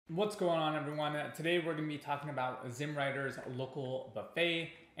What's going on, everyone? Today we're going to be talking about Zimmwriter's Local Buffet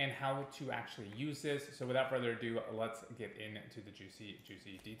and how to actually use this. So without further ado, let's get into the juicy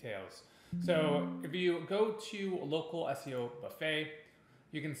details. So if you go to Local SEO Buffet,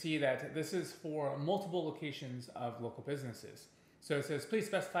 you can see that this is for multiple locations of local businesses. So it says, please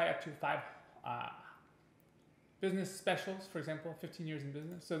specify up to 5 business specials, for example, 15 years in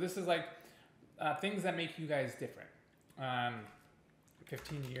business. So this is like things that make you guys different.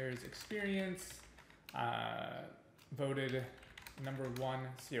 15 years experience, voted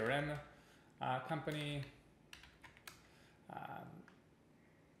 #1 CRM company,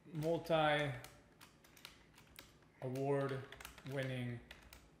 multi-award winning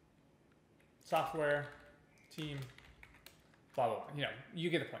software team, blah, blah, blah. You know, you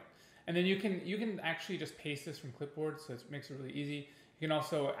get the point. And then you can actually just paste this from clipboard, so it makes it really easy. You can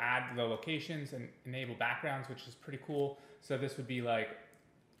also add the locations and enable backgrounds, which is pretty cool. So this would be like,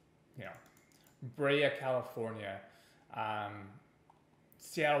 you know, Brea, California,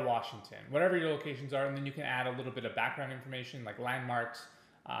 Seattle, Washington, whatever your locations are. And then you can add a little bit of background information like landmarks,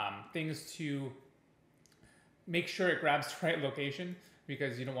 things to make sure it grabs the right location,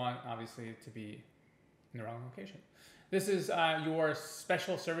 because you don't want, obviously, it to be in the wrong location. This is your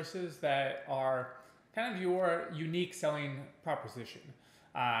special services that are kind of your unique selling proposition.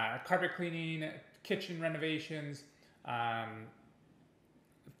 Carpet cleaning, kitchen renovations,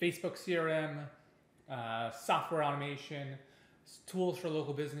 Facebook CRM, software automation, tools for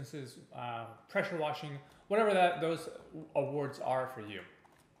local businesses, pressure washing, whatever those awards are for you.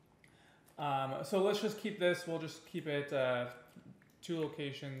 So let's just keep this. We'll just keep it 2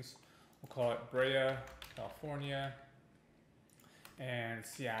 locations. We'll call it Brea, California, and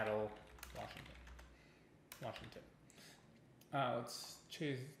Seattle, Washington. Let's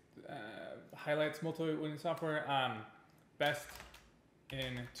choose highlights multi-winning software. Best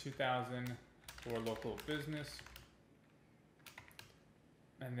in 2000 for local business.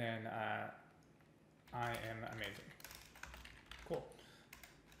 And then I am amazing. Cool.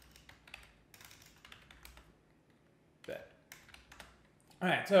 Bet. All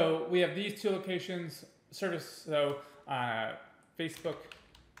right, so we have these 2 locations, service, so Facebook,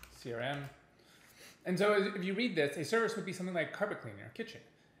 CRM. And so if you read this, a service would be something like carpet cleaning or kitchen.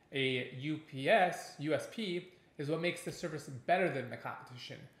 A USP is what makes the service better than the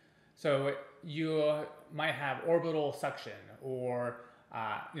competition. So you might have orbital suction or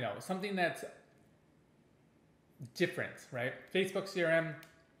you know, something that's different, right? Facebook CRM,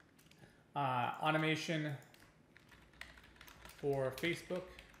 automation for Facebook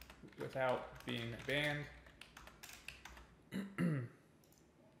without being banned.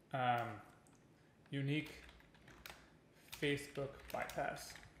 Unique Facebook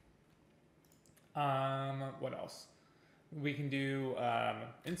bypass. What else? We can do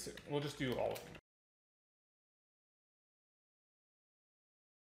instant. We'll just do all of them.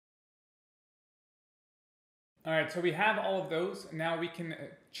 All right, so we have all of those. Now we can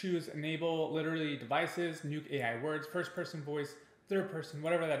choose enable literally devices, nuke AI words, first person voice, third person,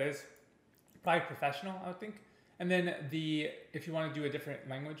 whatever that is. Probably professional, I would think. And then if you want to do a different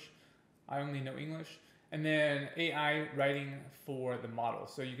language, I only know English. And then AI writing for the model.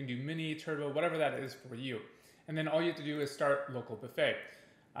 So you can do mini, turbo, whatever that is for you. And then all you have to do is start Local Buffet.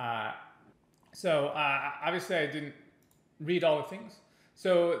 Obviously I didn't read all the things.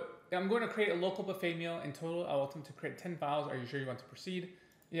 So I'm going to create a Local Buffet meal. In total, I want them to create 10 files. Are you sure you want to proceed?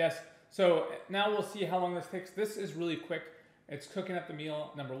 Yes. So now we'll see how long this takes. This is really quick. It's cooking up the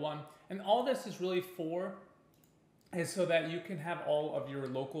meal, #1. And all this is really is so that you can have all of your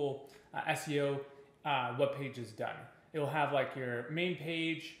local SEO web pages done. It will have like your main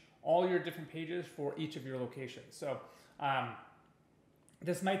page, all your different pages for each of your locations. So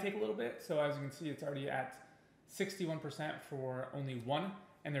this might take a little bit. So as you can see, it's already at 61% for only 1,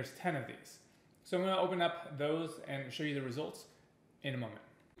 and there's 10 of these. So I'm going to open up those and show you the results in a moment.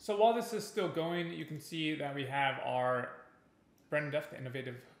 So while this is still going, you can see that we have our Brand Depth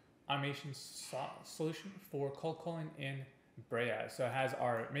Innovative Automation solution for cold calling in Brea. So it has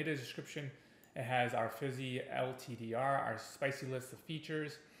our meta description, it has our fuzzy LTDR, our spicy list of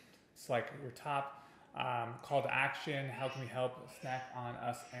features. It's like your top call to action, how can we help, snack on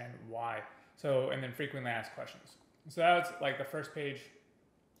us and why. So, and then frequently asked questions. So that's like the first page.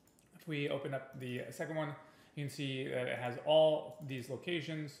 If we open up the second one, you can see that it has all these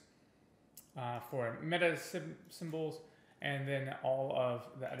locations for meta symbols, and then all of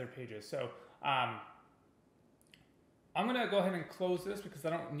the other pages. So I'm gonna go ahead and close this because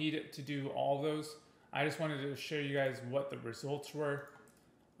I don't need it to do all those. I just wanted to show you guys what the results were.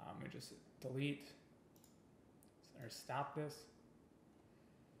 Let me just delete or stop this.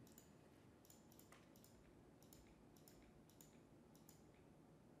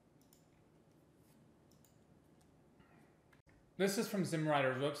 This is from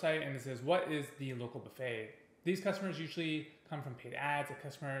Zimmwriter's website, and it says, what is the local buffet? These customers usually come from paid ads at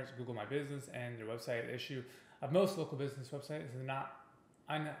customers, Google My Business, and their website. The issue of most local business websites is not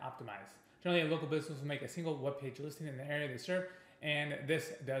unoptimized. Generally, a local business will make a single web page listing in the area they serve, and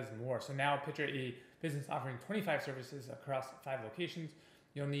this does more. So now picture a business offering 25 services across 5 locations.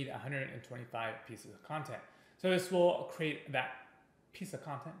 You'll need 125 pieces of content. So this will create that piece of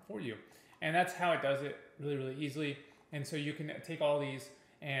content for you. And that's how it does it really, really easily. And so you can take all these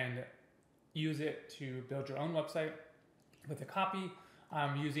and use it to build your own website with a copy,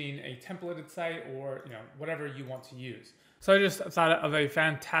 using a templated site, or whatever you want to use. So I just thought of a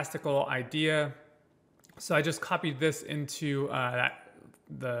fantastical idea. So I just copied this into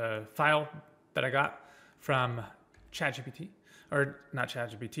the file that I got from ChatGPT, or not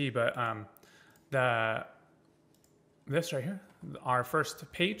ChatGPT, but this right here, our first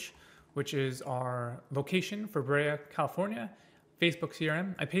page, which is our location for Brea, California, Facebook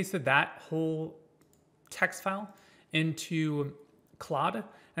CRM. I pasted that whole text file into Claude,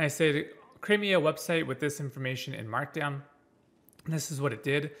 and I said, create me a website with this information in Markdown. And this is what it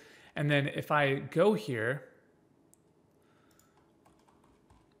did. And then if I go here,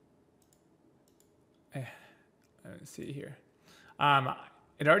 let's see here.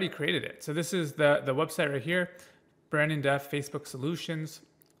 It already created it. So this is the website right here, Brandon Duff, Facebook Solutions.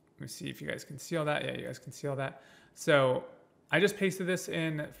 Let me see if you guys can see all that. Yeah, you guys can see all that. So I just pasted this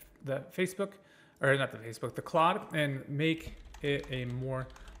in the Facebook, or not the Facebook, the Claude, and make it a more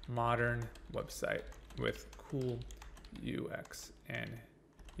modern website with cool UX and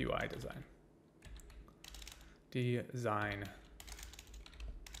UI design.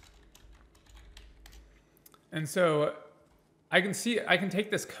 And so I can take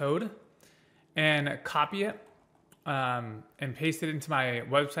this code and copy it and paste it into my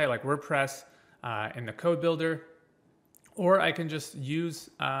website like WordPress in the code builder, or I can just use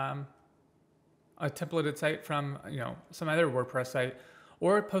a templated site from some other WordPress site,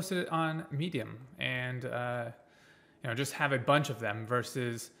 or post it on Medium and just have a bunch of them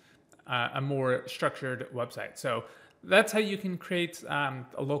versus a more structured website. So that's how you can create a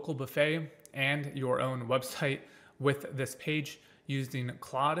local buffet and your own website with this page using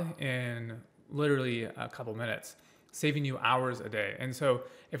Claude in literally a couple minutes, saving you hours a day. And so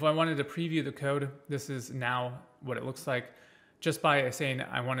if I wanted to preview the code, this is now what it looks like. Just by saying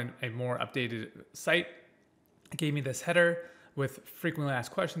I wanted a more updated site, it gave me this header with frequently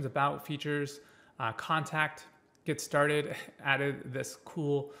asked questions about features, contact, get started, added this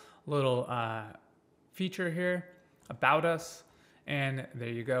cool little feature here, about us, and there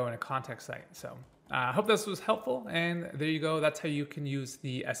you go, in a contact site. So I hope this was helpful, and there you go. That's how you can use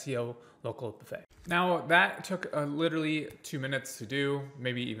the SEO local buffet. Now that took literally 2 minutes to do,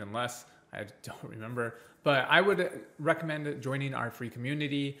 maybe even less. I don't remember, but I would recommend joining our free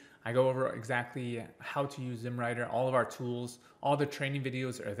community. I go over exactly how to use Zimmwriter, all of our tools, all the training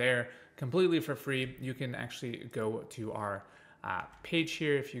videos are there completely for free. You can actually go to our page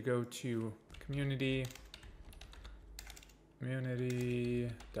here. If you go to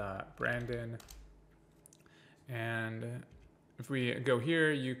community.brandon, and if we go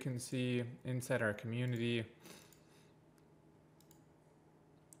here, you can see inside our community,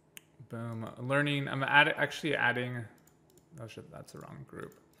 boom, learning. I'm actually adding, oh shit, that's the wrong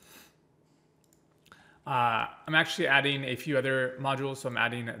group. I'm actually adding a few other modules. So I'm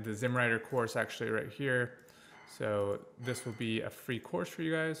adding the Zimmwriter course actually right here. So this will be a free course for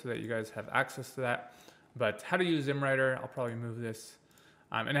you guys so that you guys have access to that. But how to use Zimmwriter, I'll probably move this.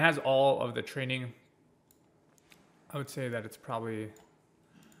 And it has all of the training. I would say that it's probably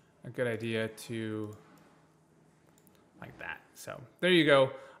a good idea to like that. So there you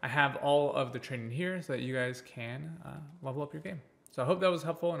go. I have all of the training here so that you guys can level up your game. So I hope that was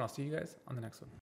helpful, and I'll see you guys on the next one.